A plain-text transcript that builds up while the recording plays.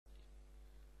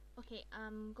Okay,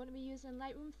 I'm going to be using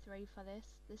Lightroom 3 for this.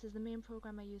 This is the main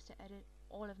program I use to edit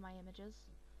all of my images.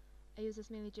 I use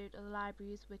this mainly due to the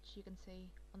libraries, which you can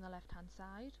see on the left hand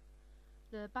side.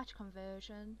 The batch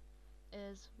conversion,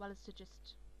 as well as to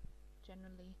just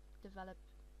generally develop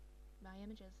my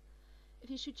images. If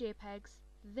you shoot JPEGs,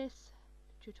 this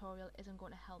tutorial isn't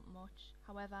going to help much.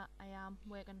 However, I am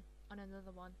working on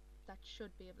another one that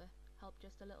should be able to help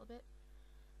just a little bit.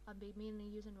 I'll be mainly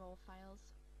using RAW files.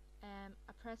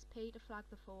 I press P to flag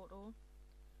the photo.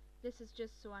 This is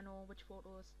just so I know which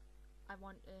photos I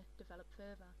want to develop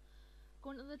further.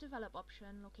 Going to the develop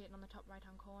option located on the top right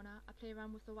hand corner, I play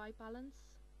around with the white balance,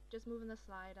 just moving the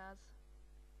sliders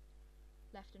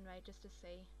left and right just to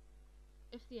see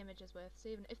if the image is worth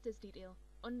saving, if there's detail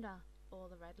under all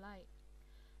the red light.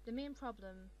 The main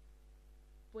problem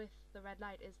with the red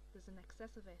light is there's an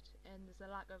excess of it and there's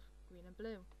a lack of green and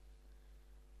blue.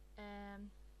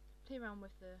 Play around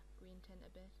with the green tint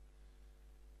a bit.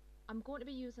 I'm going to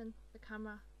be using the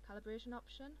camera calibration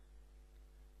option.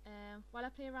 While I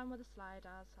play around with the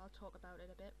sliders, I'll talk about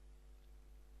it a bit.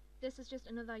 This is just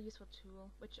another useful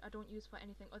tool which I don't use for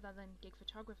anything other than gig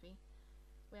photography,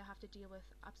 where I have to deal with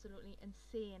absolutely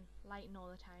insane lighting all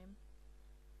the time.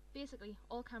 Basically,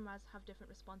 all cameras have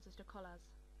different responses to colours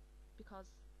because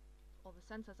all the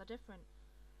sensors are different.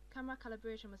 Camera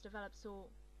calibration was developed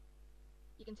so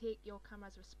you can take your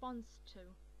camera's response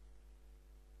to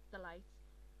the lights,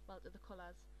 well, to the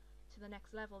colours, to the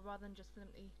next level rather than just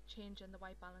simply changing the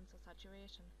white balance or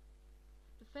saturation.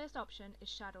 The first option is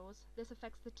shadows. This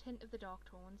affects the tint of the dark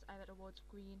tones, either towards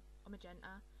green or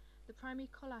magenta. The primary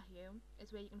colour hue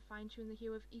is where you can fine tune the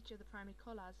hue of each of the primary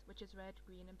colours, which is red,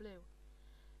 green and blue.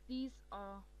 These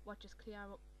are what just clear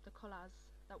up the colours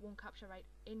that won't capture right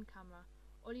in camera.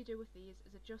 All you do with these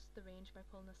is adjust the range by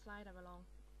pulling the slider along.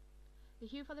 The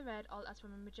hue for the red alters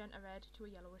from a magenta red to a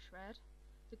yellowish red.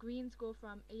 The greens go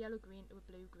from a yellow green to a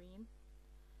blue green,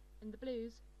 and the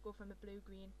blues go from a blue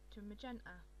green to a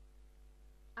magenta.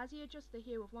 As you adjust the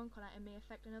hue of one colour, it may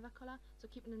affect another colour, so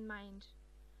keep it in mind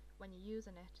when you're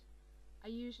using it. I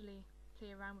usually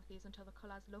play around with these until the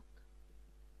colours look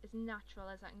as natural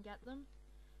as I can get them.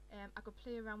 I could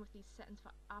play around with these settings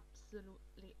for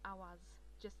absolutely hours,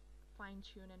 just fine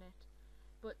tuning it,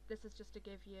 but this is just to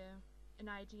give you an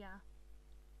idea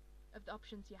of the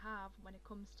options you have when it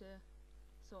comes to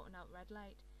sorting out red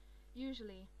light.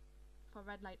 Usually for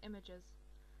red light images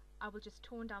I will just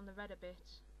tone down the red a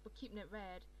bit but keeping it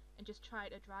red and just try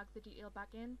to drag the detail back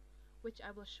in, which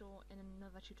I will show in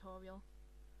another tutorial,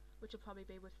 which will probably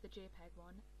be with the JPEG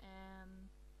one.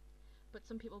 But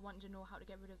some people wanted to know how to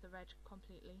get rid of the red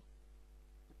completely.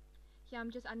 Here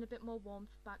I'm just adding a bit more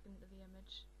warmth back into the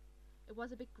image. It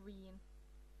was a bit green.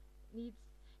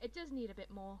 It does need a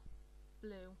bit more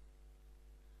blue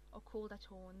or colder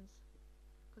tones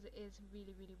because it is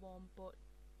really warm, but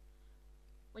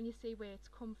when you see where it's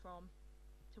come from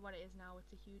to what it is now,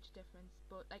 it's a huge difference.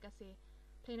 But like I say,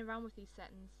 playing around with these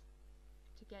settings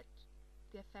to get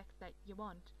the effect that you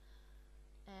want,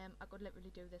 I could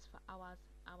literally do this for hours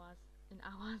and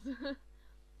hours.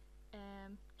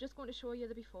 Just going to show you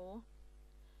the before.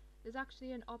 There's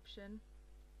actually an option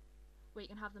where you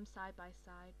can have them side by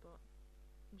side, but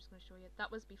I'm just going to show you.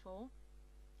 That was before,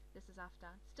 this is after.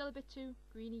 Still a bit too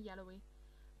greeny yellowy,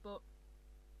 but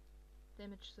the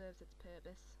image serves its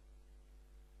purpose.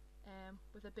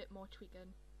 With a bit more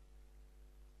tweaking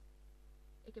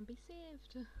it can be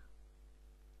saved,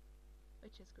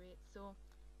 which is great. So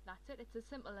that's it. It's as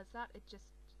simple as that. It just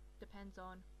depends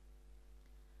on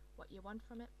what you want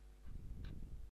from it.